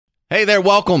Hey there,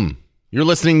 welcome. You're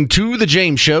listening to The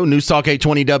James Show, News Talk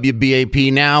 820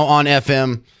 WBAP, now on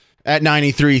FM at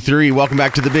 93.3. Welcome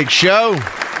back to the big show.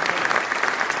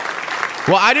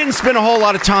 Well, I didn't spend a whole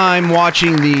lot of time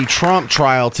watching the Trump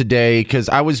trial today because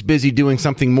I was busy doing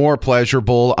something more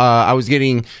pleasurable. I was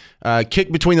getting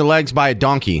kicked between the legs by a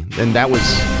donkey, and that was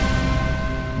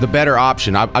the better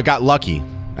option. I got lucky,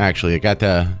 actually. I got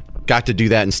to do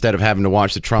that instead of having to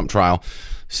watch the Trump trial.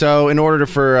 So in order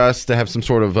for us to have some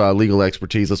sort of legal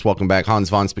expertise, let's welcome back Hans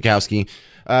von Spakovsky.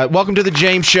 Welcome to the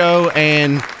James Show,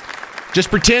 and just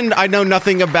pretend I know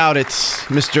nothing about it,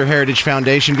 Mr. Heritage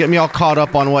Foundation. Get me all caught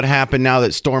up on what happened now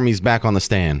that Stormy's back on the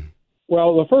stand.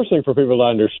 Well, the first thing for people to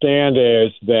understand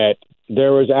is that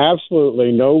there was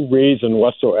absolutely no reason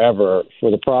whatsoever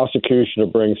for the prosecution to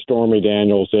bring Stormy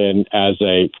Daniels in as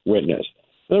a witness.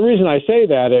 The reason I say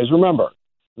that is, remember,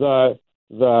 the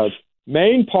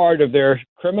main part of their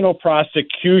criminal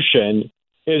prosecution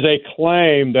is a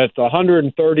claim that the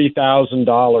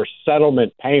 $130,000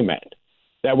 settlement payment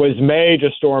that was made to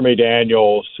Stormy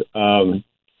Daniels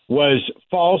was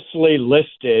falsely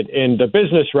listed in the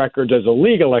business records as a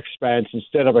legal expense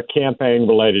instead of a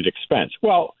campaign-related expense.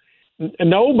 Well,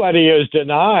 nobody is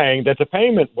denying that the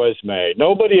payment was made.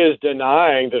 Nobody is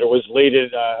denying that it was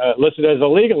listed as a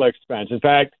legal expense. In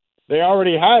fact, they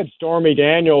already had Stormy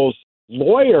Daniels'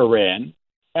 lawyer in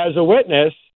as a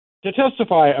witness to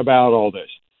testify about all this.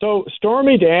 So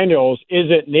Stormy Daniels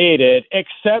isn't needed,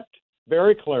 except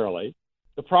very clearly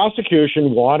the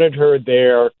prosecution wanted her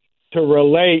there to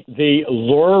relate the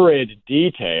lurid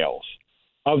details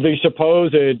of the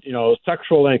supposed,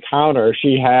 sexual encounter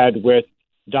she had with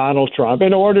Donald Trump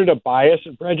in order to bias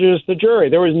and prejudice the jury.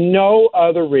 There was no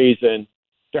other reason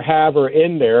to have her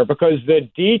in there because the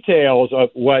details of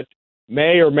what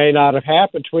may or may not have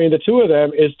happened between the two of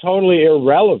them is totally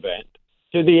irrelevant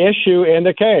to the issue in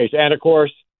the case. And, of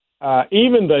course,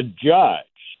 even the judge,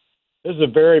 this is a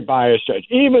very biased judge,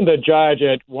 even the judge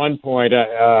at one point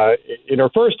in her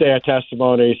first day of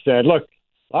testimony said, look,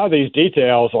 a lot of these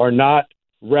details are not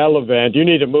relevant. You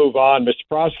need to move on, Mr.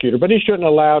 Prosecutor. But he shouldn't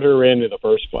have allowed her in the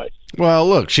first place. Well,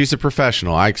 look, she's a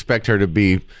professional. I expect her to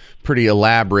be pretty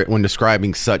elaborate when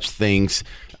describing such things.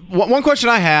 One question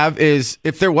I have is,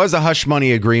 if there was a hush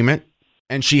money agreement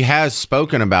and she has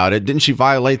spoken about it, didn't she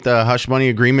violate the hush money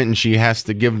agreement and she has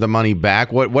to give the money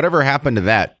back? Whatever happened to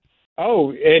that?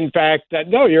 Oh, in fact,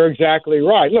 no, you're exactly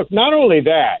right. Look, not only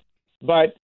that,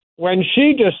 but when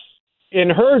she just,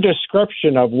 in her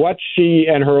description of what she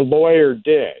and her lawyer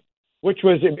did, which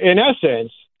was in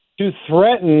essence to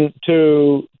threaten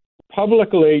to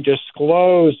publicly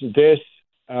disclose this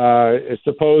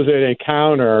supposed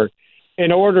encounter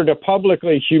in order to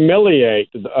publicly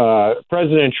humiliate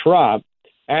President Trump,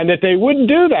 and that they wouldn't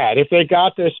do that if they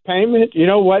got this payment. You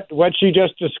know what she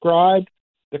just described?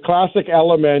 The classic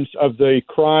elements of the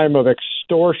crime of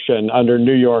extortion under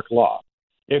New York law.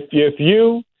 If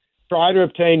you try to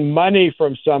obtain money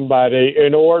from somebody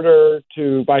in order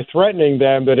to, by threatening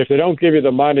them that if they don't give you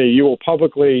the money, you will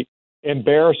publicly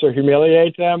embarrass or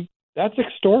humiliate them, that's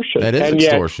extortion. That is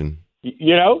extortion.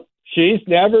 Yet, she's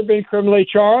never been criminally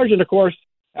charged, and of course,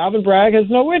 Alvin Bragg has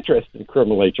no interest in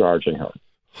criminally charging her.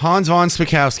 Hans von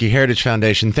Spakovsky, Heritage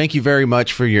Foundation, thank you very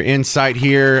much for your insight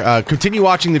here. Continue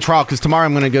watching the trial, because tomorrow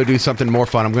I'm going to go do something more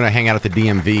fun. I'm going to hang out at the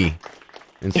DMV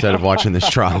instead of watching this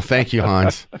trial. Thank you,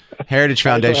 Hans. Heritage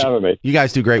Foundation. Thanks for having me. You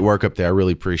guys do great work up there. I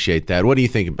really appreciate that. What do you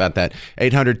think about that?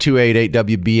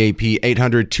 800-288-WBAP,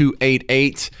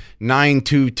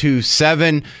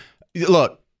 800-288-9227.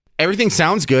 Look, everything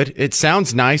sounds good. It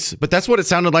sounds nice, but that's what it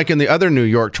sounded like in the other New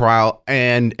York trial.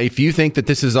 And if you think that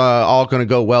this is all going to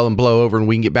go well and blow over and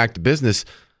we can get back to business,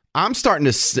 I'm starting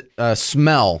to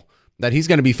smell that he's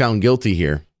going to be found guilty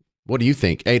here. What do you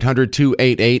think?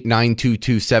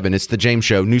 800-288-9227. It's the James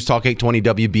Show, News Talk 820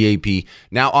 WBAP,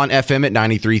 now on FM at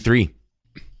 93.3.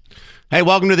 Hey,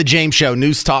 welcome to the James Show,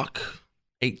 News Talk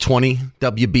 820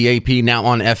 WBAP, now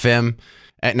on FM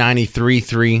at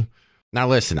 93.3. Now,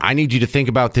 listen, I need you to think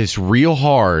about this real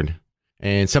hard,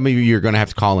 and some of you are going to have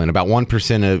to call in. About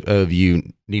 1% of you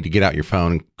need to get out your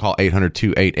phone and call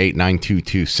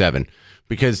 800-288-9227,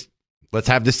 because let's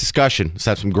have this discussion. Let's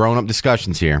have some grown-up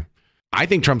discussions here. I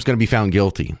think Trump's going to be found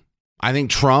guilty. I think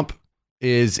Trump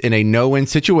is in a no-win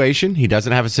situation. He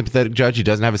doesn't have a sympathetic judge. He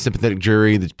doesn't have a sympathetic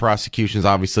jury. The prosecution is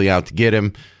obviously out to get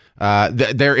him.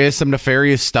 There is some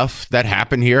nefarious stuff that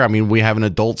happened here. I mean, we have an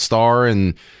adult star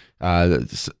and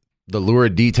the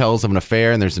lurid details of an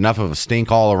affair, and there's enough of a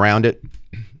stink all around it.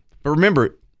 But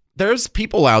remember, there's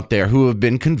people out there who have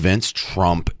been convinced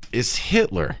Trump is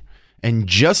Hitler. And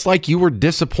just like you were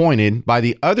disappointed by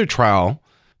the other trial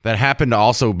that happened to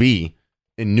also be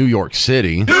in New York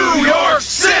City. New York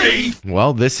City!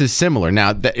 Well, this is similar.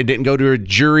 Now, it didn't go to a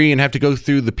jury and have to go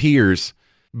through the peers,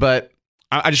 but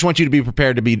I just want you to be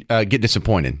prepared to get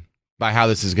disappointed by how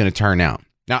this is going to turn out.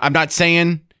 Now, I'm not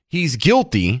saying he's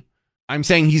guilty. I'm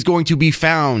saying he's going to be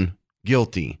found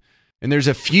guilty. And there's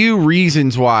a few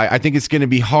reasons why I think it's going to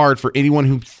be hard for anyone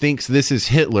who thinks this is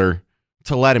Hitler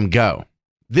to let him go.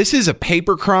 This is a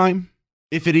paper crime,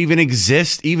 if it even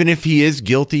exists, even if he is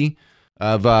guilty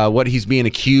of what he's being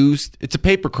accused. It's a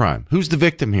paper crime. Who's the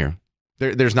victim here?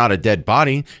 There's not a dead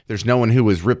body. There's no one who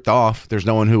was ripped off. There's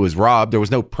no one who was robbed. There was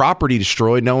no property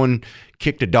destroyed. No one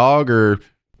kicked a dog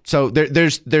so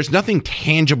there's nothing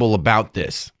tangible about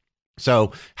this.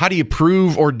 So how do you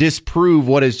prove or disprove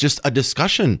what is just a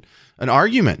discussion, an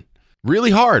argument?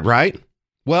 Really hard, right?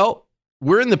 Well,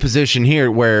 we're in the position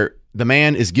here where the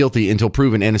man is guilty until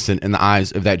proven innocent in the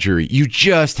eyes of that jury. You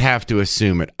just have to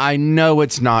assume it. I know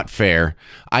it's not fair.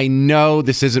 I know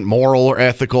this isn't moral or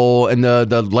ethical, and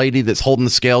the lady that's holding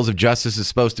the scales of justice is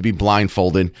supposed to be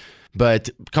blindfolded. But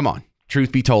come on,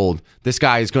 truth be told, this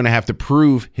guy is going to have to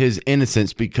prove his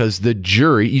innocence because the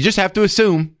jury, you just have to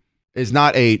assume, is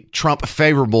not a Trump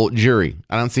favorable jury.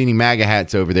 I don't see any MAGA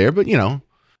hats over there, but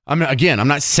I'm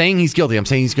not saying he's guilty. I'm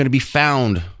saying he's going to be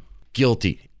found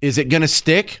guilty. Is it going to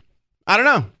stick? I don't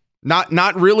know.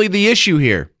 Not really the issue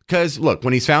here. Because, look,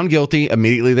 when he's found guilty,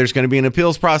 immediately there's going to be an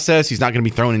appeals process. He's not going to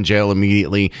be thrown in jail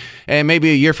immediately. And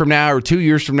maybe a year from now or 2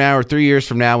 years from now or 3 years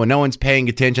from now, when no one's paying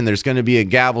attention, there's going to be a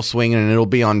gavel swinging and it'll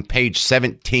be on page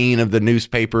 17 of the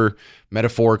newspaper,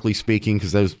 metaphorically speaking,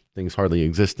 because those things hardly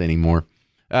exist anymore.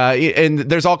 And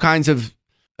there's all kinds of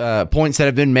points that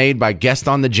have been made by guests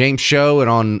on the James Show and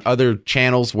on other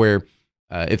channels where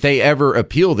if they ever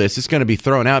appeal this, it's going to be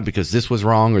thrown out because this was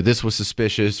wrong or this was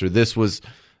suspicious or this was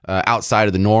outside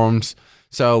of the norms.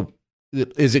 So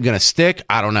is it going to stick?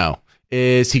 I don't know.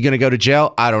 Is he going to go to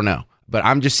jail? I don't know. But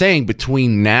I'm just saying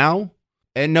between now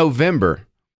and November,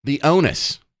 the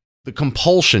onus, the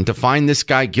compulsion to find this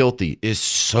guy guilty is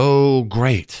so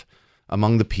great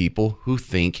among the people who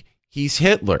think he's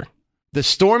Hitler. The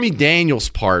Stormy Daniels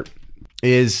part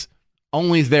is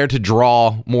only there to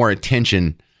draw more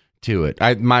attention to it.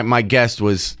 My guest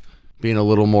was being a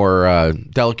little more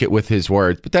delicate with his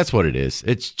words, but that's what it is.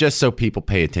 It's just so people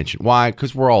pay attention. Why?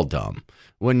 Because we're all dumb.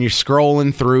 When you're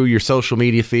scrolling through your social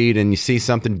media feed and you see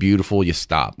something beautiful, you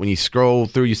stop. When you scroll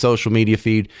through your social media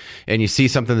feed and you see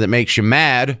something that makes you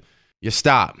mad, you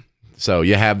stop. So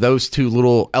you have those two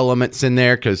little elements in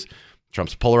there because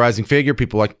Trump's a polarizing figure.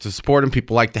 People like to support him.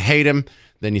 People like to hate him.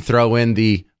 Then you throw in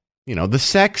the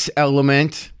sex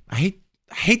element. I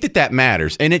hate that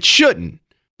matters, and it shouldn't,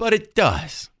 but it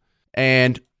does.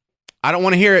 And I don't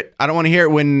want to hear it. I don't want to hear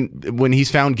it when he's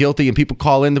found guilty and people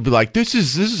call in to be like, this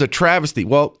is a travesty.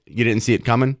 Well, you didn't see it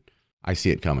coming. I see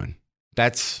it coming.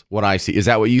 That's what I see. Is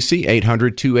that what you see?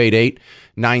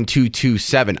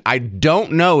 800-288-9227. I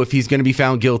don't know if he's going to be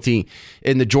found guilty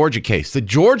in the Georgia case. The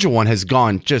Georgia one has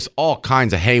gone just all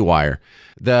kinds of haywire.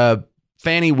 The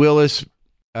Fani Willis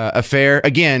affair,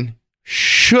 again,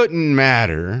 shouldn't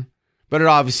matter. But it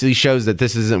obviously shows that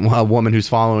this isn't a woman who's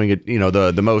following it,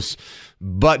 the most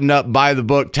button-up,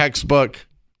 by-the-book, textbook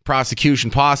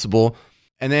prosecution possible.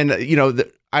 And then,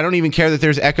 I don't even care that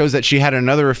there's echoes that she had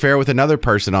another affair with another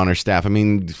person on her staff. I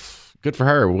mean, good for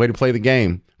her. Way to play the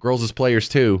game. Girls as players,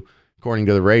 too, according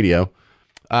to the radio.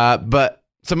 But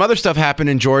some other stuff happened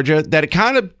in Georgia that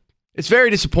it's very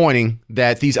disappointing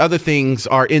that these other things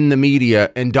are in the media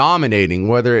and dominating,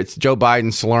 whether it's Joe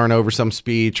Biden slurring over some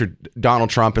speech or Donald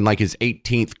Trump in like his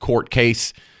 18th court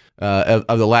case of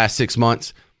the last 6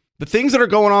 months. The things that are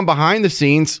going on behind the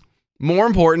scenes, more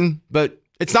important, but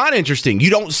it's not interesting. You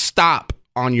don't stop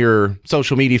on your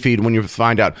social media feed when you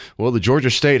find out, well, the Georgia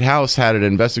State House had an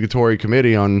investigatory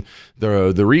committee on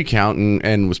the recount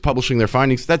and was publishing their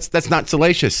findings. That's not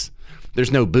salacious.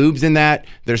 There's no boobs in that.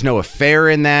 There's no affair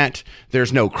in that.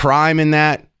 There's no crime in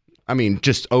that. I mean,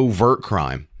 just overt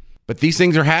crime. But these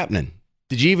things are happening.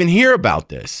 Did you even hear about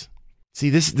this? See,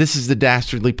 this is the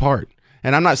dastardly part.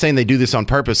 And I'm not saying they do this on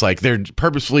purpose, like they're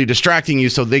purposefully distracting you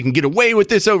so they can get away with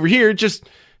this over here. It just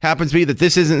happens to be that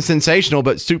this isn't sensational,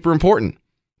 but super important.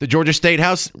 The Georgia State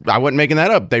House, I wasn't making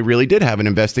that up. They really did have an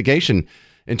investigation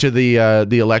into the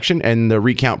election and the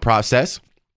recount process.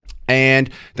 And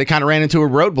they kind of ran into a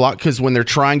roadblock because when they're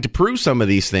trying to prove some of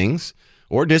these things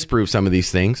or disprove some of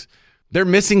these things, they're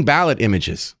missing ballot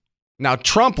images. Now,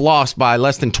 Trump lost by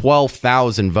less than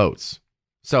 12,000 votes.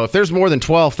 So if there's more than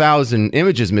 12,000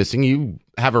 images missing, you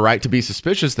have a right to be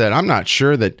suspicious that I'm not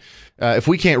sure that if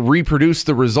we can't reproduce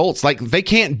the results, like they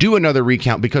can't do another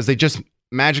recount because they just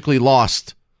magically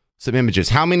lost some images.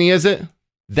 How many is it?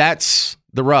 That's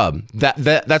the rub.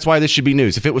 That's why this should be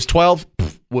news. If it was 12,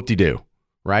 whoop-de-doo,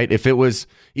 right? If it was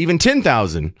even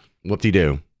 10,000,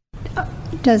 whoop-de-doo.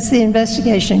 Does the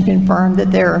investigation confirm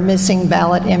that there are missing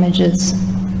ballot images?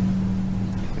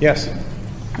 Yes.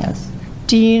 Yes.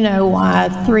 Do you know why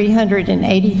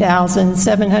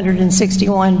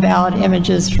 380,761 ballot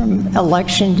images from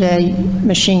Election Day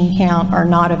machine count are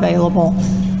not available?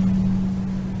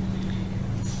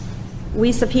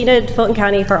 We subpoenaed Fulton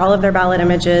County for all of their ballot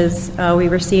images. We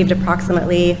received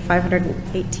approximately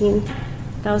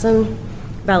 518,000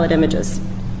 ballot images.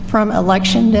 From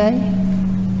Election Day?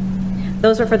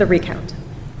 Those were for the recount.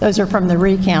 Those are from the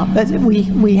recount, but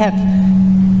we have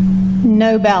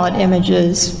no ballot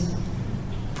images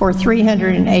for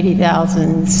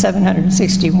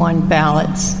 380,761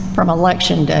 ballots from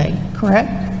Election Day,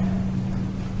 correct?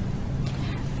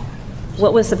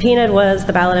 What was subpoenaed was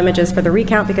the ballot images for the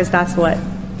recount because that's what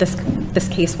this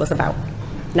case was about,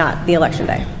 not the Election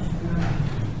Day.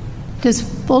 Does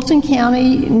Fulton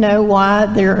County know why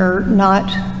there are not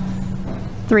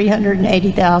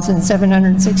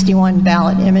 380,761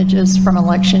 ballot images from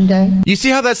Election Day? You see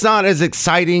how that's not as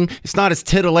exciting? It's not as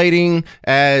titillating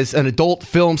as an adult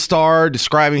film star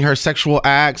describing her sexual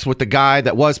acts with the guy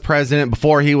that was president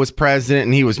before he was president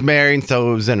and he was married,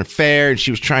 so it was an affair, and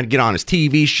she was trying to get on his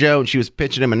TV show and she was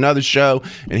pitching him another show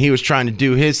and he was trying to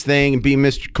do his thing and be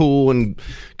Mr. Cool and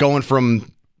going from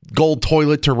gold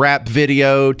toilet to rap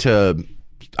video to,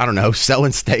 I don't know,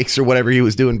 selling steaks or whatever he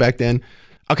was doing back then.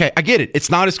 Okay, I get it. It's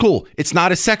not as cool. It's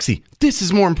not as sexy. This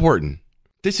is more important.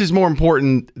 This is more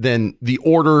important than the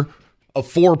order of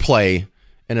foreplay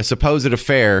in a supposed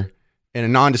affair in a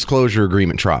non-disclosure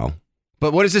agreement trial.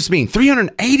 But what does this mean?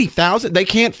 380,000? They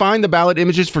can't find the ballot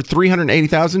images for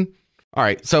 380,000? All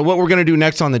right, so what we're going to do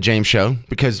next on the James Show,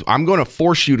 because I'm going to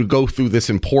force you to go through this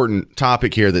important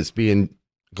topic here that's being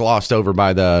glossed over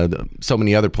by the so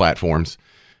many other platforms.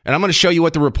 And I'm going to show you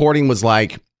what the reporting was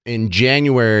like in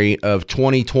January of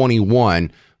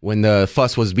 2021 when the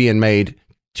fuss was being made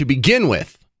to begin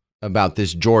with about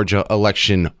this Georgia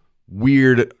election,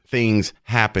 weird things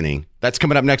happening. That's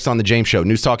coming up next on the James Show.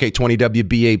 News Talk 820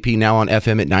 WBAP, now on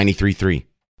FM at 93.3.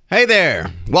 Hey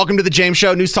there. Welcome to the James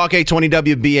Show. News Talk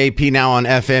 820 WBAP, now on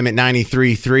FM at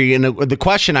 93.3. And the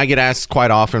question I get asked quite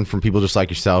often from people just like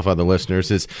yourself, other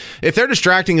listeners, is if they're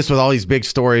distracting us with all these big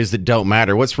stories that don't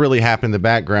matter, what's really happening in the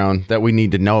background that we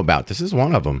need to know about? This is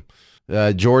one of them.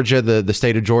 Georgia, the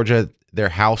state of Georgia,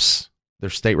 their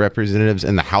state representatives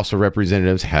and the House of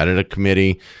Representatives headed a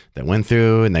committee that went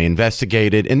through and they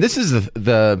investigated. And this is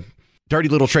the dirty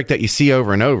little trick that you see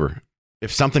over and over.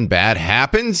 If something bad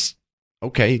happens,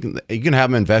 okay, you can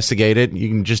have them investigated. You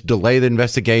can just delay the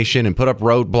investigation and put up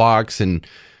roadblocks and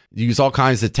use all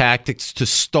kinds of tactics to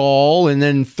stall. And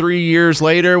then 3 years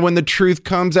later, when the truth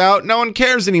comes out, no one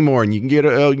cares anymore, and you can get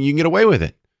away with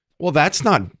it. Well, that's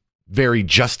not very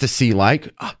justice-y like.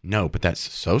 No, but that's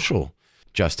social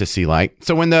justice-y like.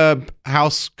 So when the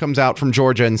House comes out from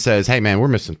Georgia and says, "Hey, man, we're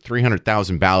missing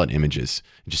 300,000 ballot images,"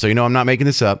 just so you know, I'm not making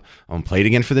this up. I'm gonna play it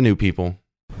again for the new people.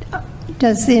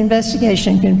 Does the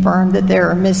investigation confirm that there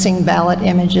are missing ballot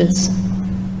images?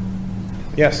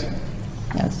 Yes.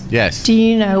 Yes. Yes. Do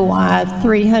you know why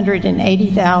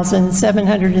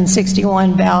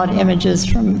 380,761 ballot images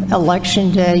from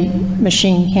Election Day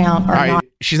machine count are not?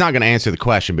 She's not going to answer the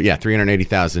question, but yeah,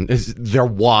 380,000 is there.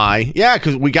 Why? Yeah,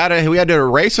 because we had to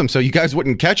erase them so you guys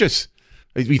wouldn't catch us.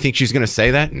 You think she's going to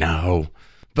say that? No.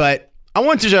 But I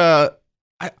want to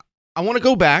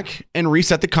go back and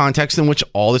reset the context in which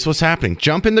all this was happening.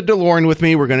 Jump in the DeLorean with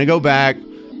me. We're going to go back.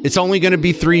 It's only going to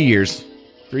be 3 years.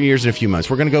 3 years and a few months.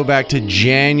 We're going to go back to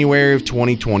January of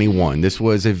 2021. This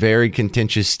was a very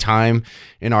contentious time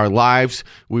in our lives.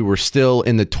 We were still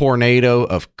in the tornado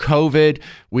of COVID.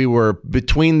 We were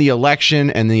between the election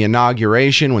and the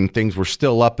inauguration when things were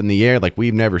still up in the air like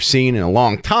we've never seen in a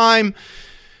long time.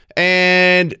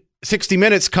 And 60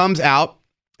 Minutes comes out,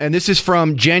 and this is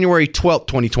from January 12th,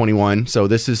 2021. So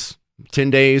this is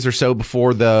 10 days or so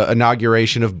before the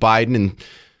inauguration of Biden, and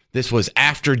this was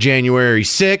after January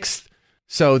 6th.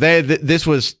 So this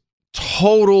was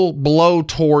total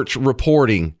blowtorch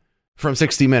reporting from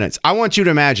 60 Minutes. I want you to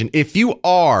imagine, if you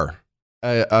are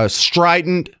a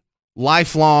strident,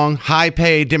 lifelong,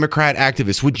 high-paid Democrat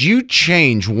activist, would you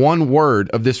change one word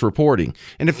of this reporting?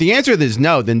 And if the answer is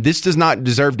no, then this does not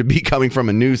deserve to be coming from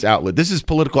a news outlet. This is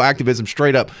political activism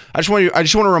straight up. I just want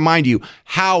to remind you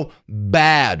how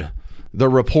bad the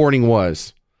reporting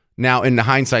was. Now, in the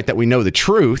hindsight that we know the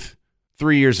truth,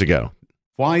 3 years ago.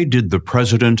 Why did the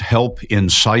president help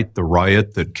incite the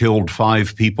riot that killed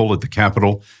 5 people at the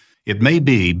Capitol? It may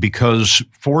be because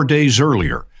 4 days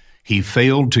earlier, he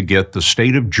failed to get the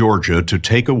state of Georgia to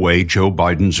take away Joe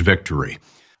Biden's victory.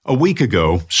 A week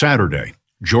ago, Saturday,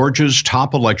 Georgia's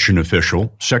top election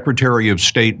official, Secretary of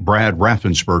State Brad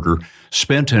Raffensperger,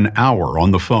 spent an hour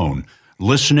on the phone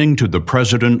listening to the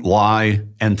president lie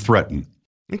and threaten.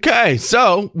 Okay,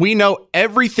 so we know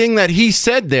everything that he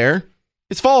said there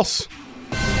is false.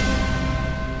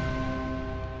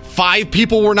 5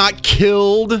 people were not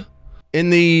killed in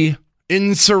the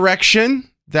insurrection.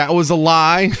 That was a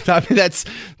lie. I mean,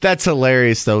 that's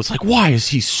hilarious, though. It's like, why is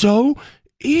he so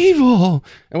evil?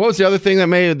 And what was the other thing that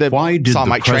made that? Why did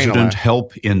the president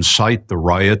help incite the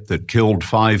riot that killed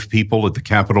 5 people at the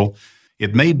Capitol?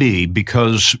 It may be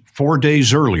because 4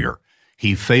 days earlier,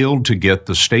 he failed to get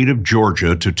the state of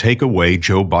Georgia to take away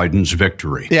Joe Biden's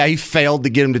victory. Yeah, he failed to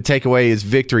get him to take away his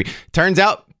victory. Turns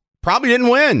out, probably didn't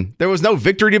win. There was no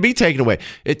victory to be taken away.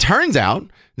 It turns out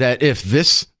that if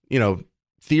this,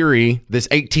 theory, this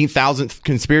 18,000th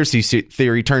conspiracy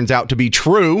theory turns out to be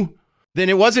true, then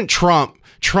it wasn't Trump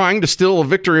trying to steal a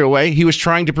victory away. He was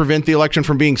trying to prevent the election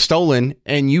from being stolen,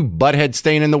 and you buttheads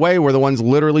staying in the way were the ones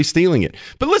literally stealing it.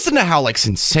 But listen to how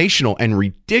sensational and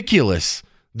ridiculous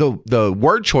the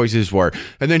word choices were.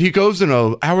 And then he goes in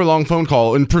an hour-long phone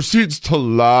call and proceeds to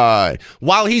lie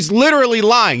while he's literally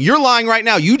lying. You're lying right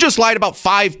now. You just lied about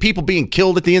 5 people being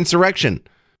killed at the insurrection.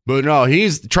 But no,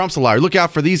 Trump's a liar. Look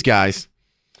out for these guys.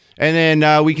 And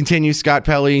then we continue. Scott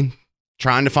Pelley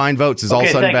trying to find votes is all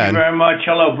sudden bad. Thank you very much.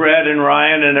 Hello, Brad and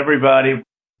Ryan and everybody.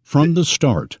 From the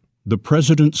start, the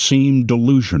president seemed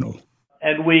delusional.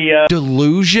 And we...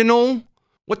 Delusional?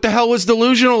 What the hell was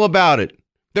delusional about it?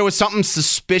 There was something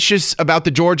suspicious about the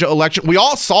Georgia election. We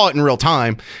all saw it in real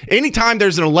time. Anytime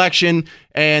there's an election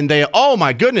and oh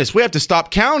my goodness, we have to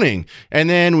stop counting. And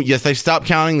then, yes, they stop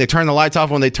counting. They turn the lights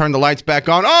off. When they turn the lights back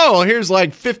on, oh, here's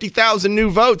like 50,000 new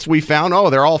votes we found. Oh,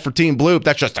 they're all for Team Blue.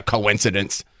 That's just a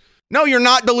coincidence. No, you're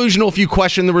not delusional if you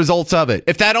question the results of it.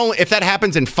 If that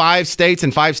happens in 5 states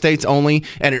and 5 states only,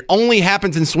 and it only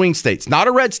happens in swing states, not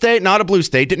a red state, not a blue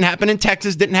state, didn't happen in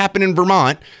Texas, didn't happen in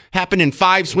Vermont, happened in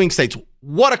 5 swing states.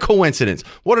 What a coincidence.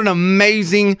 What an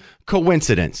amazing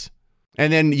coincidence.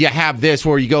 And then you have this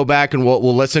where you go back and, well,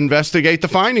 let's investigate the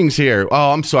findings here.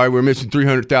 Oh, I'm sorry, we're missing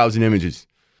 300,000 images.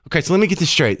 Okay, so let me get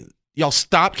this straight. Y'all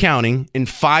stopped counting in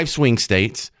 5 swing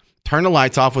states, turned the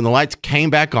lights off. When the lights came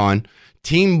back on,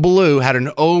 Team Blue had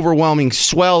an overwhelming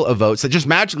swell of votes that just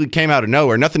magically came out of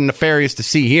nowhere. Nothing nefarious to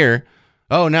see here.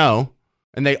 Oh, no.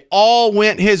 And they all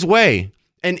went his way.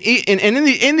 And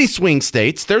in these swing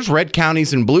states, there's red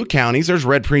counties and blue counties. There's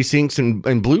red precincts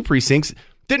and blue precincts.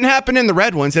 Didn't happen in the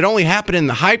red ones. It only happened in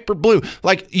the hyper blue.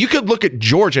 Like, you could look at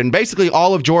Georgia, and basically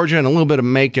all of Georgia and a little bit of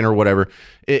Macon or whatever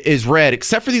is red,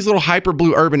 except for these little hyper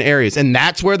blue urban areas. And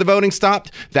that's where the voting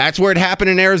stopped. That's where it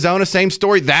happened in Arizona. Same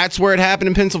story. That's where it happened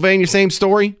in Pennsylvania. Same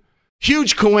story.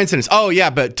 Huge coincidence. Oh, yeah,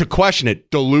 but to question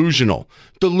it, delusional.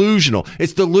 Delusional.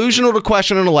 It's delusional to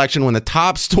question an election when the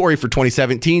top story for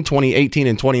 2017, 2018,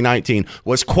 and 2019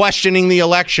 was questioning the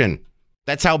election.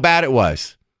 That's how bad it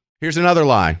was. Here's another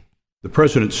lie. The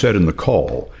president said in the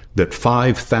call that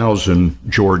 5,000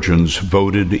 Georgians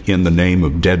voted in the name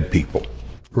of dead people.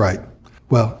 Right.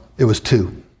 Well, it was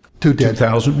 2. 2 dead.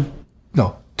 2,000?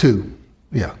 No, 2.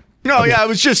 Yeah. No, yeah, it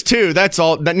was just 2. That's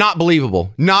all. Not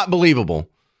believable. Not believable.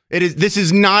 This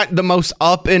is not the most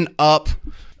up and up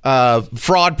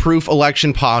fraud-proof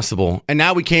election possible. And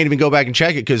now we can't even go back and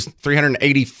check it because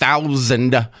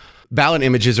 380,000 ballot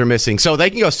images are missing. So they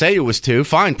can go say it was 2.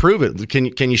 Fine, prove it.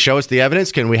 Can you show us the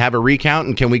evidence? Can we have a recount?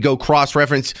 And can we go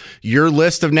cross-reference your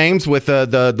list of names with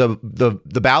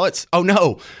the ballots? Oh,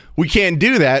 no, we can't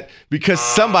do that because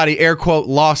somebody, air quote,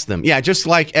 lost them. Yeah, just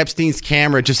like Epstein's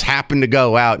camera just happened to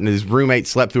go out and his roommate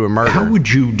slept through a murder. How would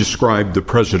you describe the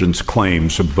president's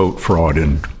claims of vote fraud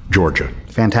in Georgia?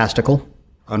 Fantastical,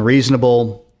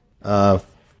 unreasonable,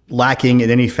 lacking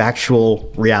in any factual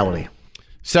reality.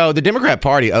 So the Democrat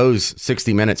Party owes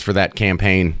 60 Minutes for that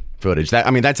campaign footage.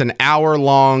 That's an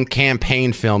hour-long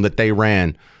campaign film that they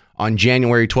ran on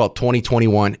January 12th,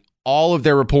 2021. All of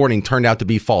their reporting turned out to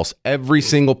be false. Every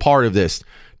single part of this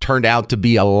turned out to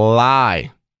be a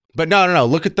lie. But no.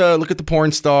 Look at the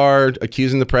porn star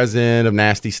accusing the president of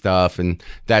nasty stuff, and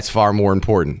that's far more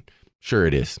important. Sure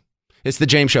it is. It's The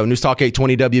James Show, News Talk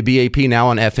 820 WBAP, now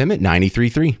on FM at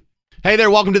 93.3. Hey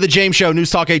there, welcome to The James Show, News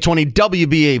Talk 820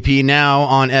 WBAP, now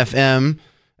on FM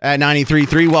at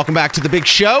 93.3. Welcome back to the big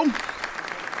show.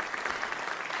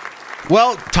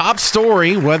 Well, top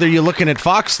story, whether you're looking at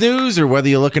Fox News or whether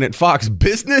you're looking at Fox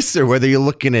Business or whether you're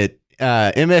looking at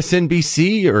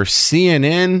MSNBC or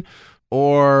CNN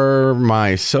or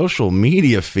my social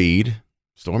media feed,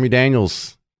 Stormy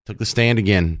Daniels took the stand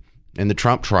again in the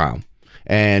Trump trial.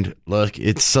 And look,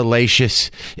 it's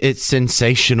salacious, it's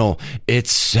sensational,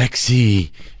 it's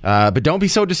sexy. But don't be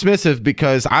so dismissive,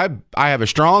 because I have a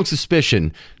strong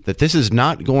suspicion that this is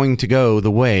not going to go the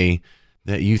way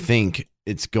that you think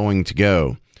it's going to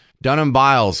go. Dunham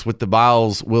Biles with the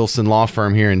Biles Wilson Law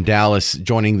Firm here in Dallas,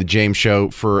 joining the James Show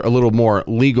for a little more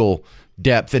legal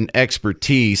depth and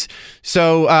expertise.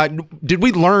 So did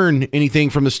we learn anything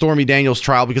from the Stormy Daniels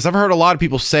trial? Because I've heard a lot of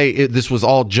people say this was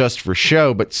all just for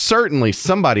show, but certainly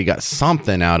somebody got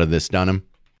something out of this, Dunham.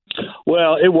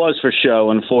 Well, it was for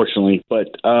show, unfortunately, but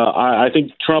I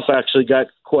think Trump actually got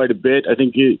quite a bit. I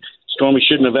think Stormy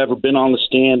shouldn't have ever been on the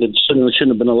stand, and certainly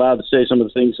shouldn't have been allowed to say some of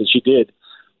the things that she did.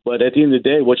 But at the end of the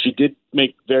day, what she did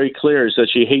make very clear is that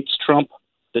she hates Trump,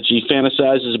 that she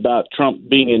fantasizes about Trump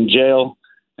being in jail,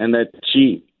 and that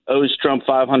she owes Trump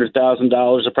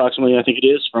 $500,000 approximately, I think it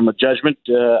is, from a judgment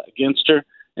against her,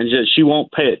 and that she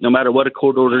won't pay it no matter what a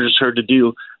court orders her to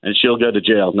do, and she'll go to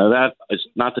jail. Now, that is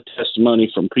not the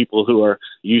testimony from people who are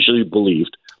usually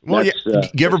believed. Well,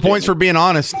 give her points for being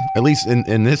honest, at least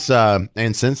in this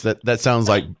instance. That sounds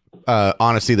like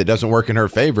honesty that doesn't work in her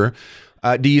favor.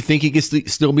 Do you think he can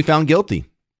still be found guilty?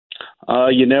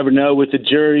 You never know with the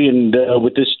jury, and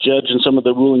with this judge and some of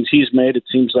the rulings he's made, it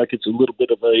seems like it's a little bit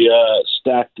of a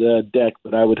stacked deck.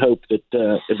 But I would hope that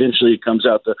eventually it comes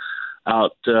out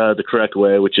the correct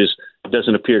way, which is, it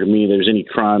doesn't appear to me there's any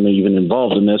crime even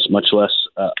involved in this, much less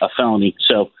a felony.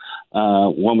 So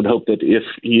one would hope that if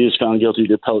he is found guilty,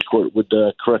 the appellate court would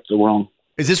correct the wrong.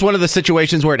 Is this one of the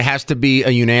situations where it has to be a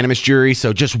unanimous jury,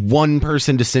 so just one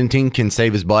person dissenting can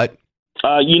save his butt?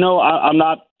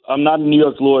 I'm not a New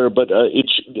York lawyer, but I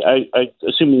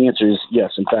assume the answer is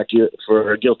yes. In fact,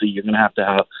 for guilty, you're going to have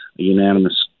a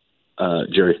unanimous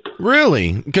jury.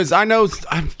 Really? Because I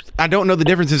don't know the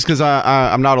differences, because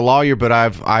I'm not a lawyer, but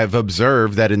I've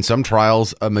observed that in some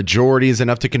trials a majority is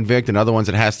enough to convict, and other ones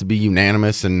it has to be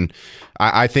unanimous. And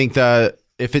I think that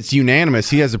if it's unanimous,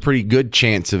 he has a pretty good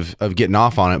chance of getting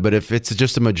off on it. But if it's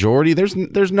just a majority,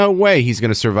 there's no way he's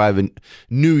going to survive a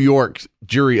New York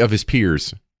jury of his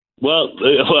peers. Well,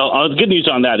 the good news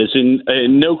on that is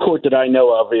in no court that I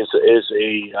know of is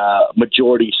a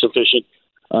majority sufficient.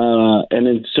 And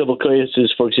in civil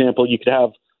cases, for example, you could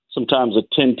have sometimes a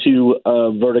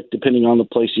 10-2 verdict depending on the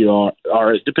place you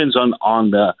are. It depends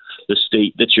on the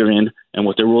state that you're in and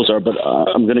what their rules are. But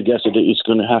I'm going to guess that it's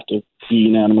going to have to be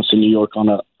unanimous in New York on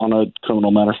a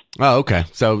criminal matter. Oh, okay.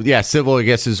 So, yeah, civil, I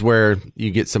guess, is where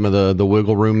you get some of the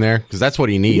wiggle room there, because that's what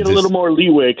he needs. You get a little more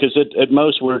leeway, because at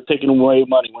most we're taking away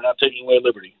money. We're not taking away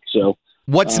liberty. So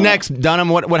what's next, Dunham?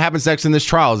 What happens next in this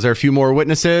trial? Is there a few more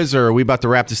witnesses, or are we about to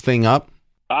wrap this thing up?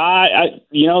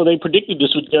 They predicted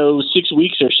this would go 6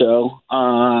 weeks or so.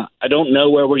 I don't know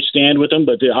where we stand with them,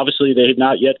 but obviously they have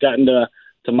not yet gotten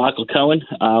to Michael Cohen,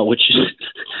 which is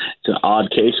it's an odd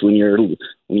case when your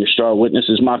star witness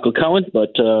is Michael Cohen,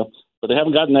 but they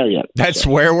haven't gotten there yet. That's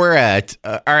where we're at.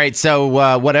 All right,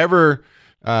 so whenever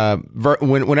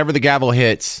the gavel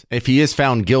hits, if he is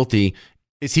found guilty,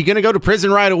 is he going to go to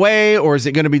prison right away, or is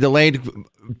it going to be delayed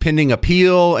pending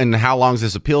appeal? And how long does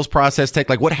this appeals process take?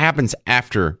 Like, what happens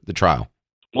after the trial?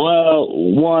 Well,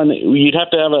 one, you'd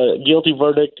have to have a guilty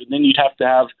verdict, and then you'd have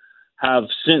to have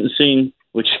sentencing,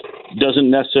 which doesn't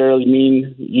necessarily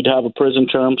mean you'd have a prison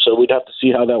term. So we'd have to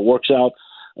see how that works out.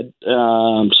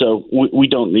 So we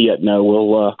don't yet know.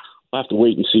 We'll have to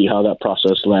wait and see how that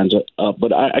process lands up.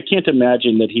 But I can't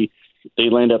imagine that they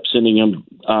land up sending him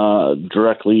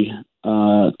directly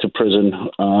to prison.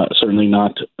 Certainly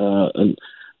not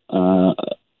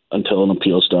until an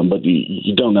appeal's done. But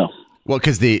you don't know. Well,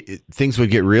 because things would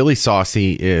get really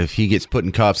saucy if he gets put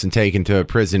in cuffs and taken to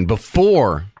prison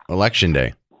before Election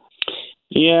Day.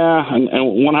 Yeah, and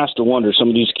one has to wonder, some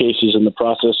of these cases and the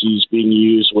processes being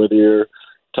used, whether you're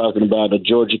talking about a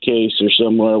Georgia case or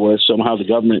somewhere where somehow the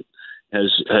government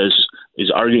is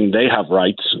arguing they have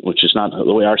rights, which is not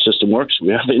the way our system works. We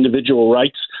have individual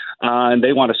rights, and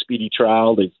they want a speedy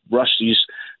trial. They rush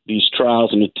these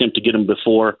trials and attempt to get them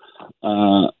before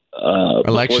the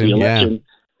election. Yeah.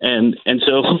 And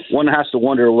so one has to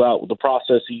wonder about the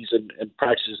processes and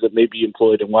practices that may be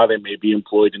employed and why they may be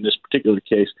employed in this particular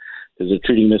case, because they're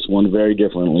treating this one very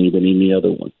differently than any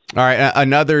other one. All right,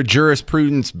 another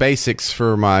jurisprudence basics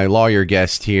for my lawyer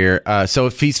guest here. So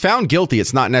if he's found guilty,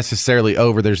 it's not necessarily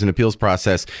over. There's an appeals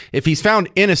process. If he's found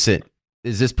innocent,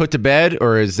 is this put to bed,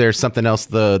 or is there something else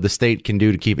the state can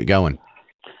do to keep it going?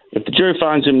 If the jury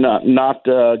finds him not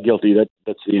guilty,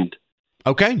 that's the end.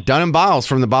 Okay, Dunham Biles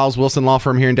from the Biles Wilson Law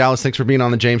Firm here in Dallas. Thanks for being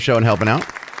on the James Show and helping out.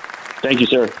 Thank you,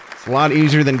 sir. It's a lot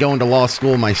easier than going to law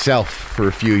school myself for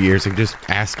a few years. I can just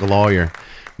ask a lawyer.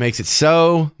 Makes it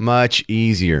so much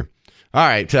easier. All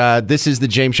right. This is the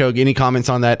James Show. Any comments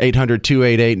on that?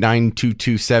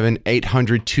 800-288-9227,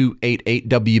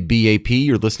 800-288-WBAP.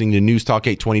 You're listening to News Talk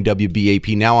 820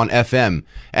 WBAP, now on FM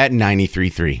at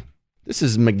 93.3. This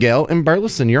is Miguel in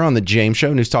Burleson. You're on the James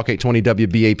Show, News Talk 820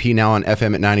 WBAP, now on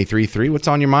FM at 93.3. What's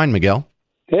on your mind, Miguel?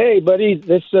 Hey, buddy.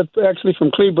 This is actually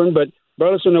from Cleburne, but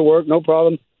Burleson at work, no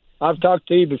problem. I've talked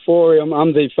to you before.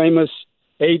 I'm the famous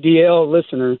ADL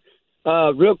listener.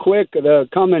 Real quick, the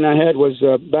comment I had was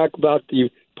back about the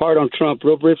part on Trump.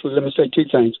 Real briefly, let me say two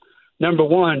things. Number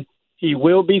one, he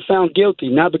will be found guilty,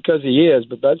 not because he is,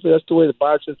 but that's the way the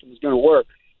bar system is going to work.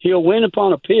 He'll win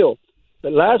upon appeal.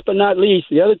 But last but not least,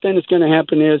 the other thing that's going to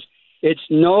happen is it's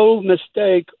no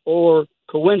mistake or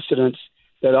coincidence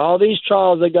that all these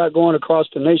trials they got going across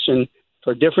the nation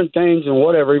for different things and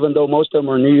whatever, even though most of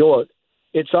them are in New York,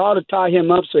 it's all to tie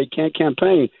him up so he can't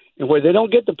campaign. And where they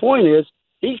don't get the point is,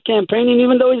 he's campaigning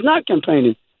even though he's not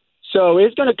campaigning. So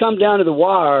it's going to come down to the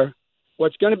wire.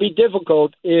 What's going to be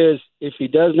difficult is if he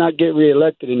does not get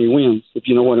reelected and he wins, if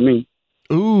you know what I mean.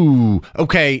 Ooh,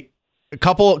 okay. A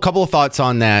couple of thoughts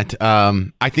on that.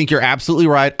 I think you're absolutely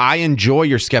right. I enjoy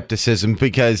your skepticism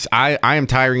because I am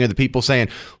tiring of the people saying,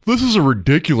 this is a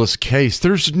ridiculous case.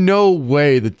 There's no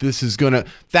way that this is going to...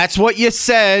 That's what you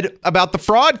said about the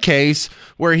fraud case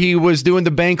where he was doing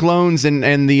the bank loans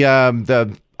and the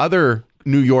other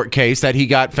New York case that he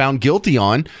got found guilty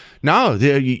on. No,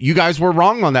 you guys were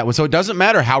wrong on that one. So it doesn't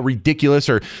matter how ridiculous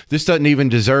or this doesn't even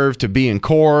deserve to be in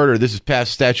court or this is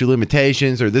past statute of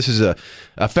limitations or this is a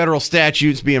federal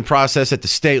statutes being processed at the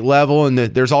state level and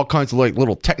there's all kinds of like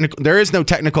little technical. There is no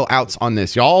technical outs on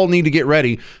this. Y'all need to get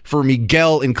ready for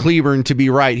Miguel in Cleburne to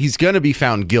be right. He's going to be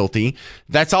found guilty.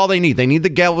 That's all they need. They need the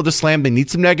gavel to slam. They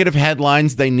need some negative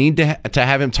headlines. They need to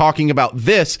have him talking about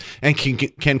this and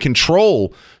can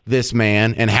control this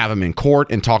man and have him in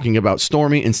court and talking about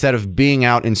Stormy instead of being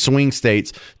out in swing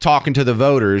states talking to the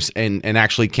voters and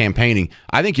actually campaigning.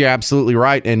 I think you're absolutely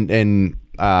right, and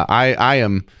I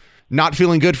am not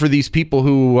feeling good for these people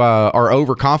who are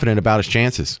overconfident about his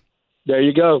chances. There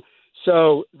you go.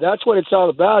 So that's what it's all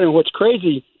about, and what's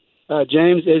crazy,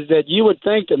 James, is that you would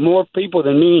think that more people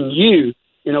than me and you,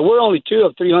 we're only 2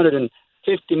 of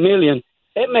 350 million.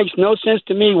 It makes no sense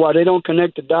to me why they don't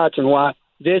connect the dots and why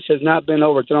this has not been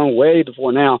overthrown way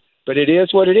before now. But it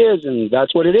is what it is, and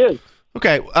that's what it is.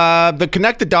 Okay, the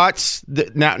connect the dots,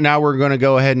 now we're going to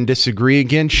go ahead and disagree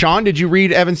again. Sean, did you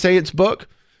read Evan Sayet's book?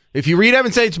 If you read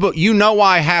Evan Sayet's book, you know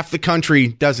why half the country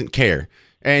doesn't care.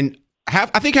 And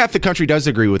I think half the country does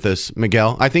agree with this,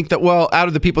 Miguel. I think that, out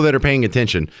of the people that are paying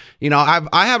attention,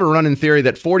 I have a running theory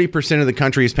that 40% of the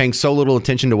country is paying so little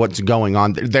attention to what's going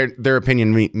on. Their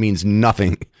opinion means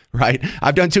nothing, right?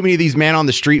 I've done too many of these man on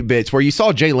the street bits where you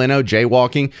saw Jay Leno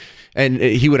jaywalking and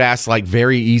he would ask like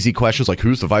very easy questions like,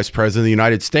 who's the vice president of the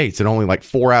United States? And only like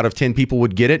 4 out of 10 people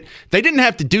would get it. They didn't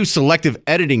have to do selective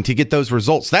editing to get those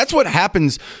results. That's what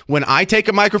happens when I take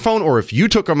a microphone, or if you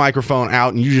took a microphone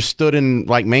out and you just stood in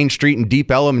like Main Street in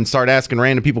Deep Ellum and started asking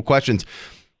random people questions.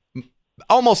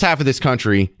 Almost half of this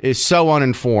country is so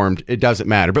uninformed, it doesn't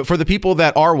matter. But for the people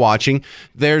that are watching,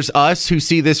 there's us who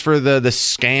see this for the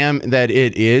scam that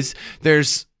it is.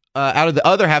 There's out of the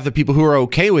other half, the people who are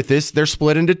okay with this, they're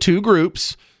split into 2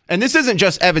 groups. And this isn't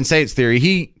just Evan Sayet's theory.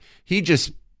 He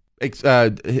just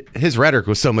his rhetoric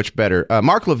was so much better.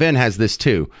 Mark Levin has this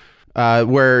too,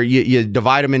 where you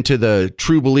divide them into the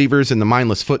true believers and the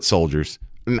mindless foot soldiers.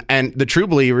 And the true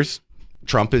believers,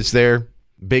 Trump is their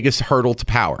biggest hurdle to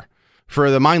power. For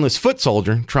the mindless foot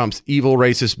soldier, Trump's evil,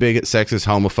 racist, bigot, sexist,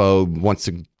 homophobe, wants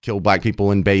to kill black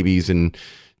people and babies and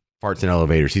farts in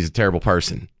elevators. He's a terrible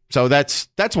person. So that's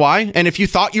why. And if you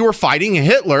thought you were fighting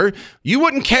Hitler, you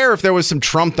wouldn't care if there was some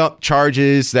trumped up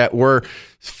charges that were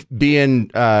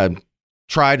being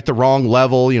tried at the wrong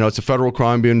level. It's a federal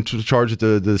crime being charged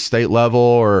at the state level,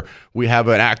 or we have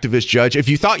an activist judge. If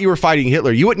you thought you were fighting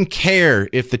Hitler, you wouldn't care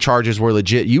if the charges were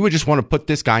legit. You would just want to put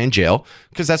this guy in jail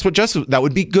because that's what justice, that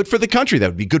would be good for the country. That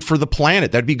would be good for the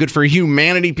planet. That'd be good for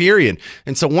humanity, period.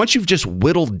 And so once you've just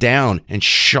whittled down and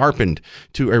sharpened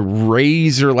to a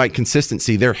razor-like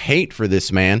consistency their hate for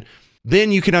this man,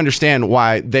 then you can understand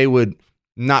why they would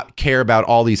not care about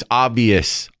all these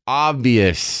obvious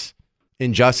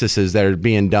injustices that are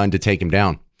being done to take him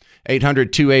down.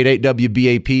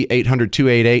 800-288-WBAP,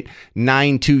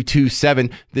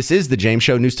 800-288-9227. This is The James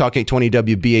Show, News Talk 820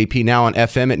 WBAP, now on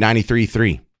FM at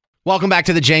 93.3. Welcome back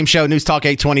to The James Show, News Talk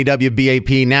 820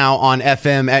 WBAP, now on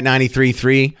FM at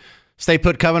 93.3. Stay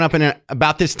put, coming up in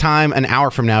about this time, an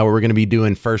hour from now, where we're going to be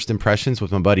doing First Impressions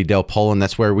with my buddy Del Poland.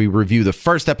 That's where we review the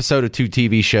first episode of 2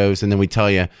 TV shows, and then we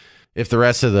tell you if the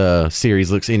rest of the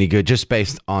series looks any good just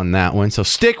based on that one. So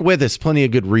stick with us. Plenty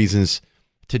of good reasons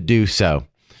to do so.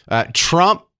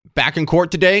 Trump back in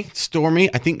court today.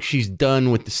 Stormy, I think she's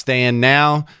done with the stand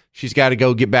now. She's got to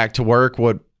go get back to work,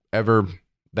 whatever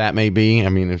that may be. I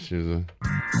mean, if she's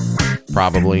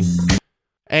probably.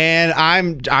 And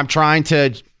I'm trying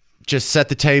to just set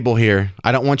the table here.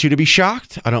 I don't want you to be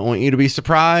shocked. I don't want you to be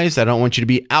surprised. I don't want you to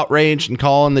be outraged and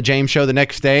call on the James Show the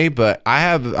next day. But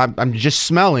I'm just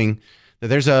smelling that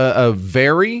there's a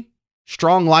very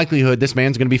strong likelihood this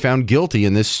man's going to be found guilty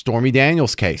in this Stormy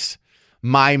Daniels case.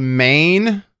 My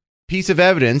main piece of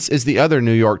evidence is the other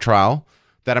New York trial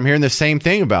that I'm hearing the same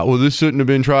thing about. Well, this shouldn't have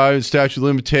been tried. Statute of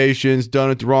limitations,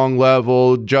 done at the wrong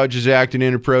level. Judges acting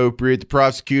inappropriate. The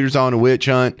prosecutor's on a witch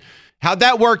hunt. How'd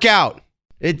that work out?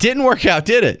 It didn't work out,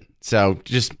 did it? So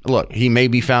just look, he may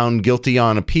be found guilty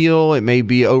on appeal. It may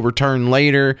be overturned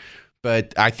later,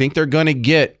 but I think they're going to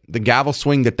get the gavel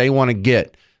swing that they want to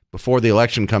get before the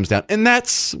election comes down. And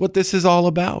that's what this is all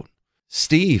about.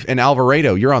 Steve and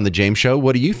Alvarado, you're on the James Show.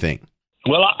 What do you think?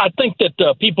 Well, I think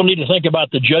that people need to think about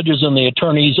the judges and the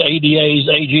attorneys, ADAs,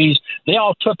 AGs. They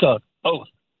all took an oath,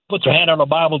 put their hand on the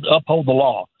Bible to uphold the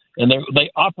law, and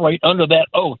they operate under that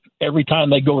oath every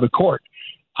time they go to court.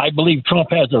 I believe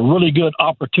Trump has a really good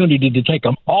opportunity to take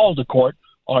them all to court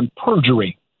on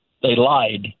perjury. They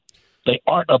lied. They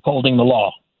aren't upholding the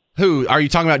law. Who? Are you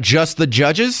talking about just the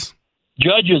judges?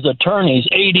 Judges, attorneys,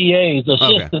 ADAs,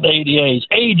 assistant ADAs,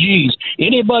 AGs,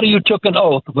 anybody who took an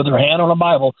oath with their hand on a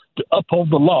Bible to uphold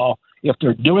the law, if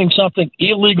they're doing something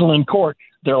illegal in court,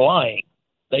 they're lying.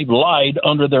 They've lied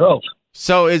under their oath.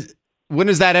 So when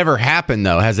does that ever happen,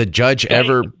 though? Has a judge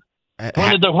ever...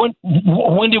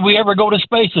 When did we ever go to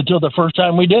space until the first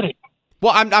time we did it?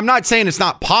 Well, I'm not saying it's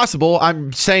not possible.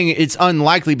 I'm saying it's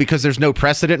unlikely because there's no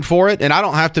precedent for it. And I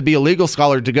don't have to be a legal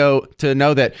scholar to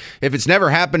know that if it's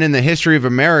never happened in the history of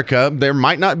America, there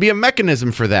might not be a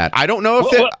mechanism for that. I don't know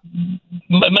if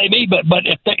maybe, but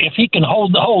if he can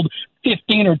hold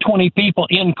 15 or 20 people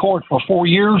in court for 4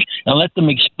 years and let them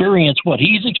experience what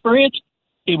he's experienced,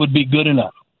 it would be good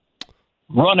enough.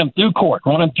 Run him through court,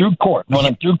 run him through court, run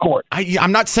him through court.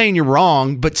 I'm not saying you're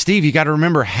wrong, but Steve, you got to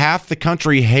remember half the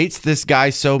country hates this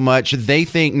guy so much. They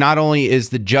think not only is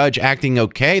the judge acting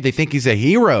okay, they think he's a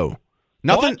hero.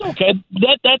 Nothing. Well, that's okay.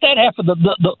 That half of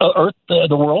the earth,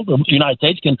 the world, the United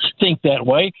States can think that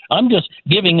way. I'm just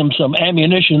giving him some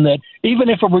ammunition that even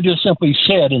if it were just simply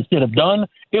said instead of done,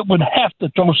 it would have to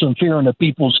throw some fear into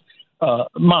people's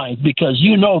mind, because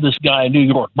you know this guy in New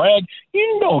York, Bragg,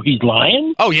 you know he's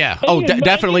lying. Oh, yeah.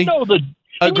 Definitely.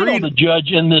 Agreed. You know the judge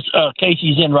in this case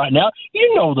he's in right now,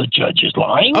 you know the judge is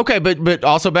lying. Okay, but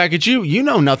also back at you, you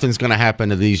know nothing's going to happen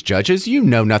to these judges. You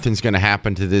know nothing's going to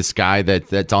happen to this guy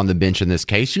that's on the bench in this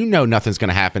case. You know nothing's going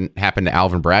to happen to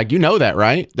Alvin Bragg. You know that,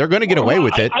 right? They're going to get away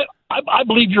with it. I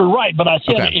believe you're right, but I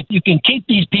said if you can keep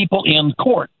these people in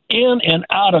court, in and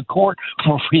out of court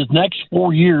for his next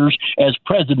 4 years as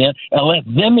president and let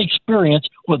them experience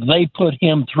what they put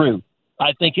him through,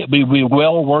 I think it would be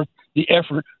well worth the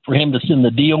effort for him to send the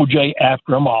DOJ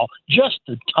after them all just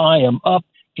to tie them up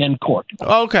in court.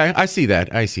 Okay, I see that.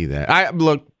 I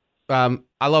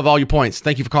love all your points.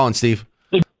 Thank you for calling, Steve.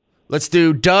 Let's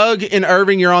do Doug in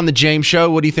Irving. You're on the James Show.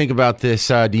 What do you think about this?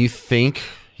 Do you think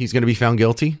he's going to be found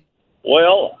guilty?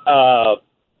 Well,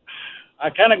 I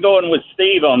kind of going with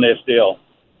Steve on this deal.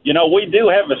 You know, we do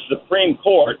have a Supreme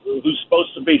Court who's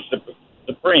supposed to be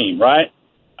supreme, right?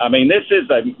 I mean, this is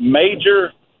a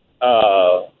major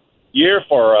year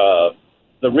for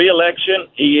the reelection.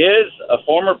 He is a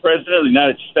former president of the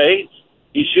United States.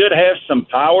 He should have some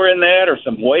power in that or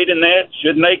some weight in that.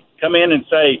 Shouldn't they come in and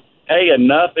say, hey,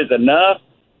 enough is enough?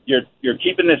 You're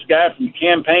keeping this guy from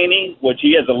campaigning, which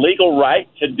he has a legal right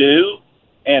to do.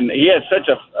 And he has such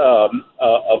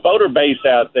a voter base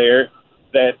out there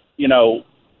that, you know,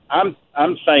 I'm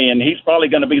saying he's probably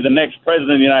going to be the next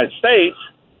president of the United States.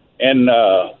 And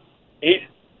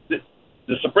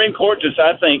the Supreme Court just,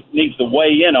 I think, needs to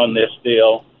weigh in on this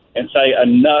deal and say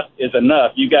enough is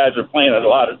enough. You guys are playing a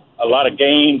lot of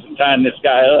games and tying this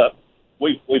guy up.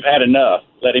 We've had enough.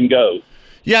 Let him go.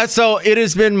 Yeah, so it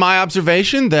has been my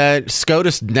observation that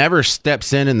SCOTUS never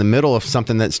steps in the middle of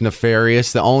something that's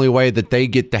nefarious. The only way that they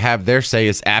get to have their say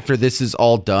is after this is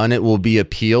all done, it will be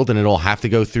appealed, and it'll have to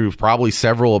go through probably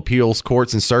several appeals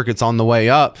courts and circuits on the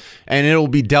way up, and it'll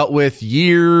be dealt with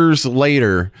years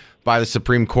later by the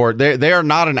Supreme Court. They are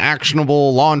not an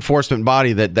actionable law enforcement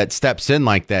body that steps in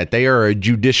like that. They are a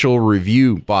judicial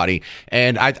review body.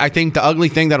 And I think the ugly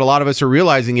thing that a lot of us are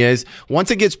realizing is once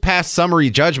it gets past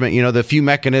summary judgment, you know, the few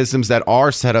mechanisms that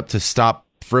are set up to stop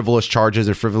frivolous charges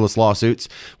or frivolous lawsuits.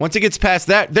 Once it gets past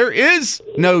that, there is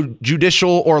no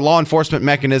judicial or law enforcement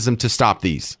mechanism to stop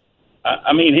these.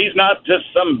 I mean, he's not just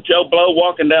some Joe Blow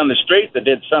walking down the street that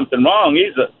did something wrong.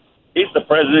 He's the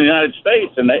president of the United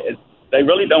States, and they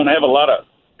really don't have a lot of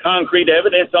concrete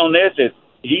evidence on this. It's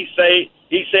he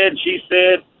said, she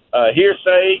said,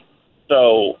 hearsay.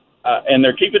 So, and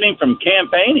they're keeping him from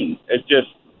campaigning.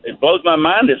 It blows my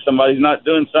mind if somebody's not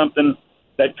doing something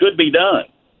that could be done.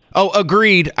 Oh,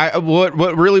 agreed. What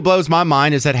really blows my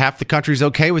mind is that half the country's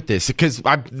okay with this, because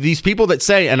these people that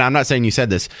say, and I'm not saying you said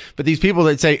this, but these people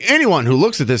that say anyone who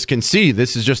looks at this can see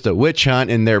this is just a witch hunt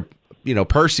and they're,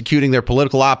 persecuting their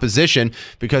political opposition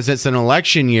because it's an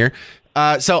election year.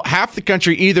 So half the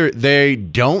country, either they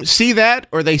don't see that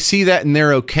or they see that and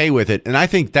they're okay with it. And I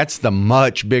think that's the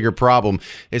much bigger problem,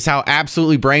 is how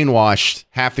absolutely brainwashed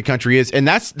half the country is. And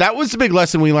that was the big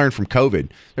lesson we learned from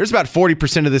COVID. There's about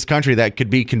 40% of this country that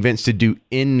could be convinced to do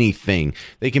anything.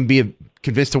 They can be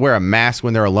convinced to wear a mask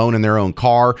when they're alone in their own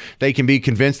car. They can be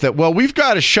convinced that, well, we've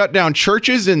got to shut down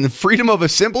churches and the freedom of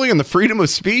assembly and the freedom of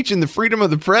speech and the freedom of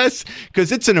the press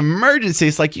because it's an emergency.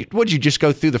 It's like, would you just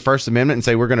go through the First Amendment and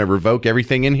say we're going to revoke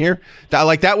everything in here?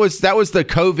 That was the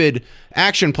COVID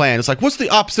action plan. It's like, what's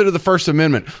the opposite of the First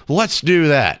Amendment? Let's do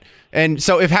that. And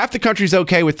so if half the country's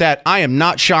okay with that, I am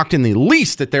not shocked in the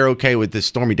least that they're okay with this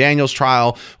Stormy Daniels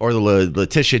trial or the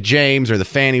Letitia James or the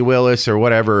Fannie Willis or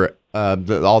whatever,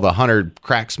 all the Hunter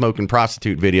crack smoking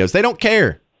prostitute videos. They don't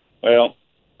care. Well,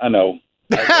 I know.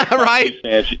 Right?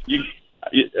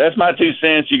 That's my 2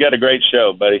 cents. You got a great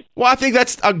show, buddy. Well, I think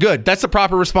that's good. That's the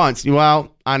proper response.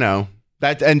 Well, I know.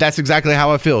 And that's exactly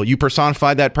how I feel. You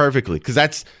personified that perfectly, because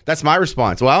that's my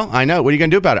response. Well, I know. What are you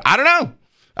going to do about it? I don't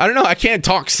know. I can't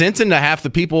talk sense into half the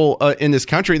people in this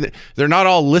country. They're not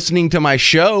all listening to my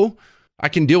show. I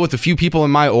can deal with a few people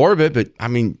in my orbit, but I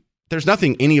mean, there's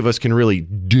nothing any of us can really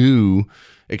do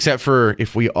except for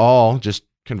if we all just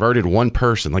converted one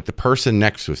person, like the person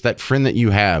next to us, that friend that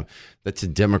you have that's a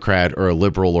Democrat or a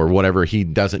liberal or whatever, he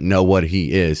doesn't know what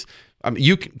he is.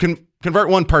 You can convert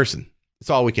one person. That's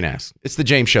all we can ask. It's the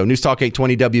James Show. News Talk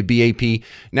 820 WBAP,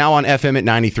 now on FM at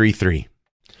 93.3.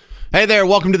 Hey there,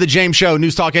 welcome to the James Show.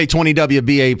 News Talk 820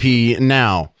 WBAP,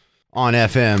 now on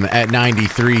FM at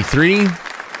 93.3.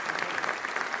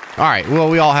 All right, well,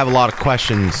 we all have a lot of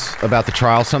questions about the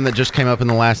trial, some that just came up in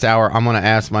the last hour. I'm going to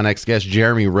ask my next guest,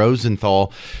 Jeremy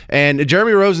Rosenthal. And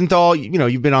Jeremy Rosenthal,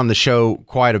 you've been on the show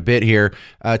quite a bit here,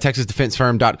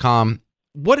 TexasDefenseFirm.com.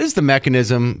 What is the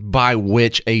mechanism by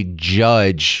which a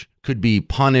judge could be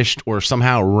punished or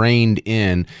somehow reined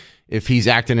in if he's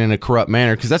acting in a corrupt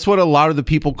manner? Because that's what a lot of the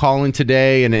people calling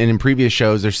today and in previous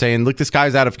shows, they're saying, look, this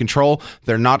guy's out of control.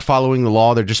 They're not following the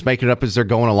law. They're just making it up as they're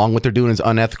going along. What they're doing is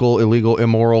unethical, illegal,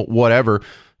 immoral, whatever.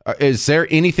 Is there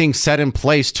anything set in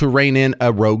place to rein in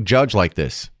a rogue judge like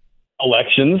this?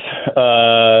 Elections,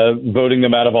 voting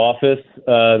them out of office,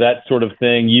 that sort of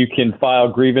thing. You can file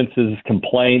grievances,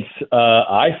 complaints.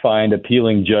 I find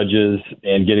appealing judges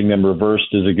and getting them reversed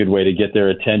is a good way to get their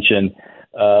attention.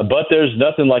 But there's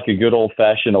nothing like a good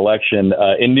old-fashioned election.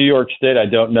 In New York State, I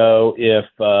don't know if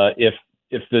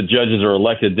the judges are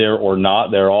elected there or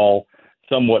not. They're all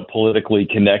somewhat politically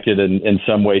connected in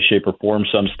some way, shape, or form.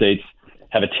 Some states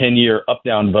have a 10-year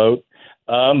up-down vote.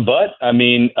 But, I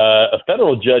mean, a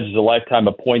federal judge is a lifetime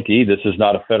appointee. This is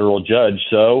not a federal judge.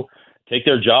 So take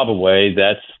their job away.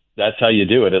 That's how you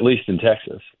do it, at least in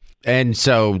Texas. And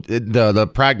so the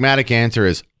pragmatic answer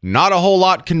is not a whole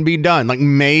lot can be done. Like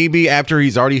maybe after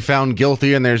he's already found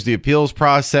guilty and there's the appeals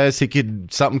process,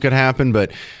 something could happen,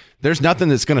 but there's nothing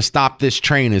that's going to stop this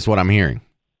train is what I'm hearing.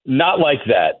 Not like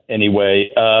that anyway.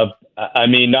 I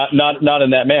mean, not in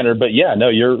that manner, but yeah, no,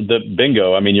 you're the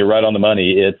bingo. I mean, you're right on the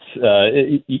money.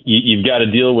 It's you've got to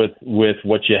deal with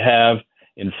what you have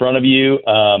in front of you.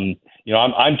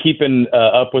 I'm keeping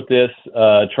up with this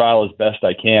trial as best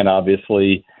I can,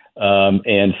 obviously.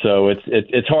 And so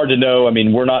it's hard to know. I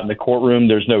mean, we're not in the courtroom.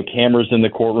 There's no cameras in the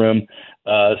courtroom.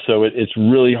 So it's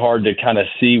really hard to kind of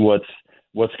see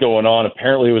what's going on.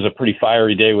 Apparently it was a pretty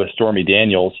fiery day with Stormy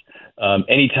Daniels.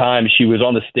 Anytime she was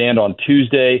on the stand on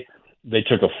Tuesday, they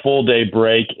took a full day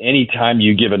break. Anytime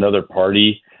you give another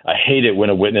party, I hate it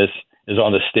when a witness is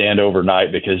on the stand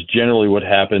overnight, because generally what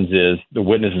happens is the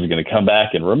witness is going to come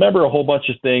back and remember a whole bunch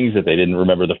of things that they didn't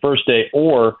remember the first day,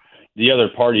 or the other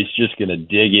party's just going to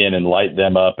dig in and light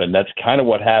them up. And that's kind of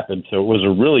what happened. So it was a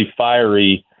really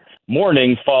fiery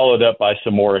morning, followed up by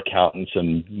some more accountants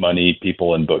and money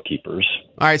people and bookkeepers.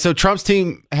 All right. So Trump's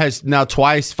team has now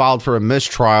twice filed for a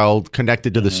mistrial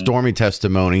connected to the Stormy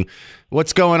testimony.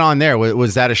 What's going on there?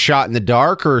 Was that a shot in the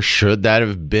dark, or should that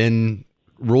have been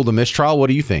ruled a mistrial? What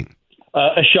do you think?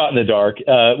 A shot in the dark.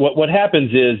 What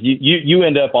happens is you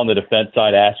end up on the defense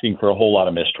side asking for a whole lot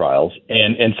of mistrials,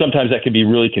 and sometimes that can be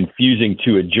really confusing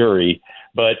to a jury.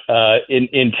 But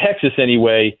in Texas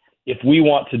anyway, if we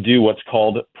want to do what's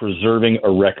called preserving a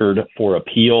record for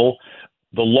appeal,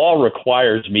 the law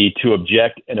requires me to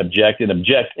object and object and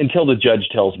object until the judge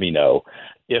tells me no.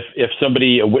 If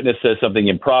a witness says something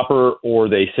improper or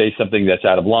they say something that's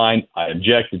out of line, I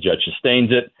object. The judge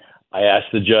sustains it. I ask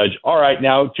the judge, all right,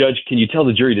 now, Judge, can you tell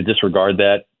the jury to disregard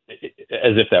that,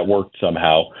 as if that worked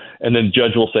somehow? And then the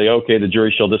judge will say, okay, the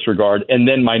jury shall disregard. And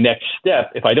then my next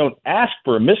step, if I don't ask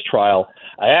for a mistrial,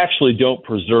 I actually don't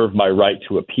preserve my right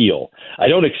to appeal. I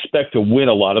don't expect to win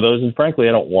a lot of those. And frankly,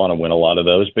 I don't want to win a lot of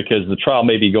those because the trial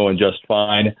may be going just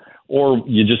fine, or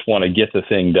you just want to get the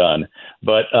thing done.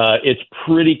 But it's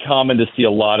pretty common to see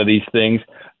a lot of these things.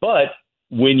 But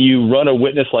when you run a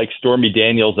witness like Stormy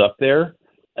Daniels up there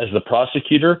as the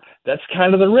prosecutor, that's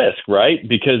kind of the risk, right?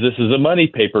 Because this is a money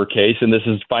paper case and this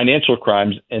is financial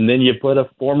crimes. And then you put a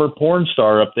former porn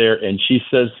star up there and she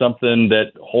says something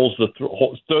that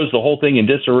throws the whole thing in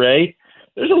disarray.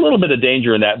 There's a little bit of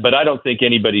danger in that, but I don't think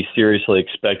anybody seriously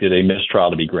expected a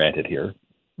mistrial to be granted here.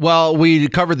 Well, we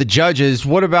covered the judges.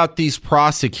 What about these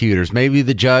prosecutors? Maybe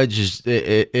the judge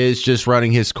is just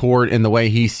running his court in the way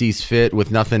he sees fit with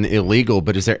nothing illegal,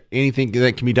 but is there anything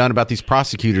that can be done about these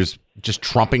prosecutors just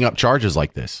trumping up charges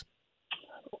like this?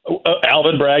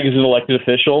 Alvin Bragg is an elected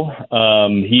official.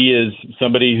 He is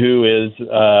somebody who is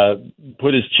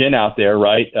put his chin out there,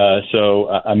 right?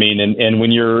 And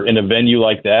when you're in a venue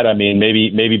like that, I mean,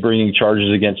 maybe bringing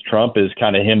charges against Trump is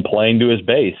kind of him playing to his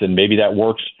base, and maybe that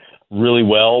works really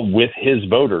well with his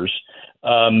voters.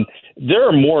 There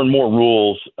are more and more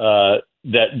rules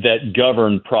that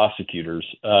govern prosecutors,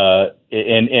 and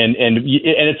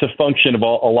it's a function of a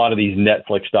lot of these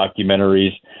Netflix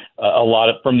documentaries, a lot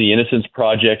of from the Innocence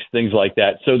Projects, things like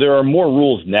that. So there are more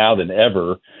rules now than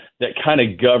ever that kind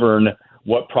of govern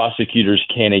what prosecutors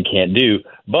can and can't do.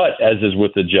 But as is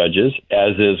with the judges,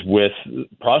 as is with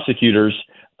prosecutors,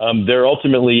 they're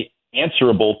ultimately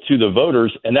answerable to the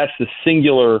voters, and that's the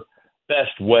singular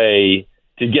best way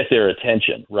to get their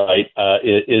attention, right?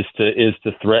 Is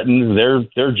to threaten their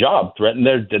job, threaten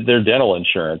their dental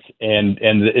insurance, and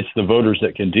it's the voters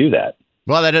that can do that.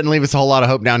 Well, that doesn't leave us a whole lot of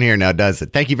hope down here now, does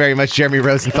it? Thank you very much, Jeremy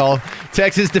Rosenthal,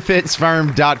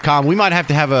 TexasDefenseFirm.com. We might have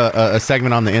to have a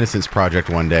segment on the Innocence Project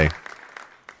one day.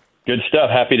 Good stuff.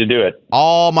 Happy to do it.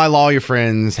 All my lawyer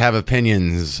friends have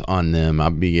opinions on them. I'll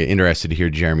be interested to hear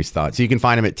Jeremy's thoughts. You can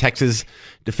find him at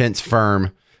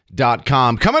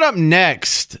TexasDefenseFirm.com. Coming up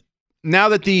next, now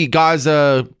that the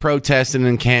Gaza protests and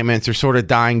encampments are sort of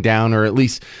dying down, or at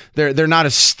least they're not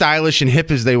as stylish and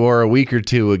hip as they were a week or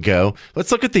two ago,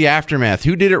 let's look at the aftermath.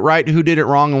 Who did it right, who did it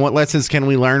wrong, and what lessons can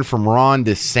we learn from Ron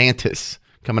DeSantis?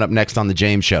 Coming up next on The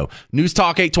James Show. News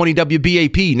Talk 820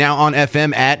 WBAP, now on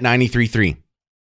FM at 93.3.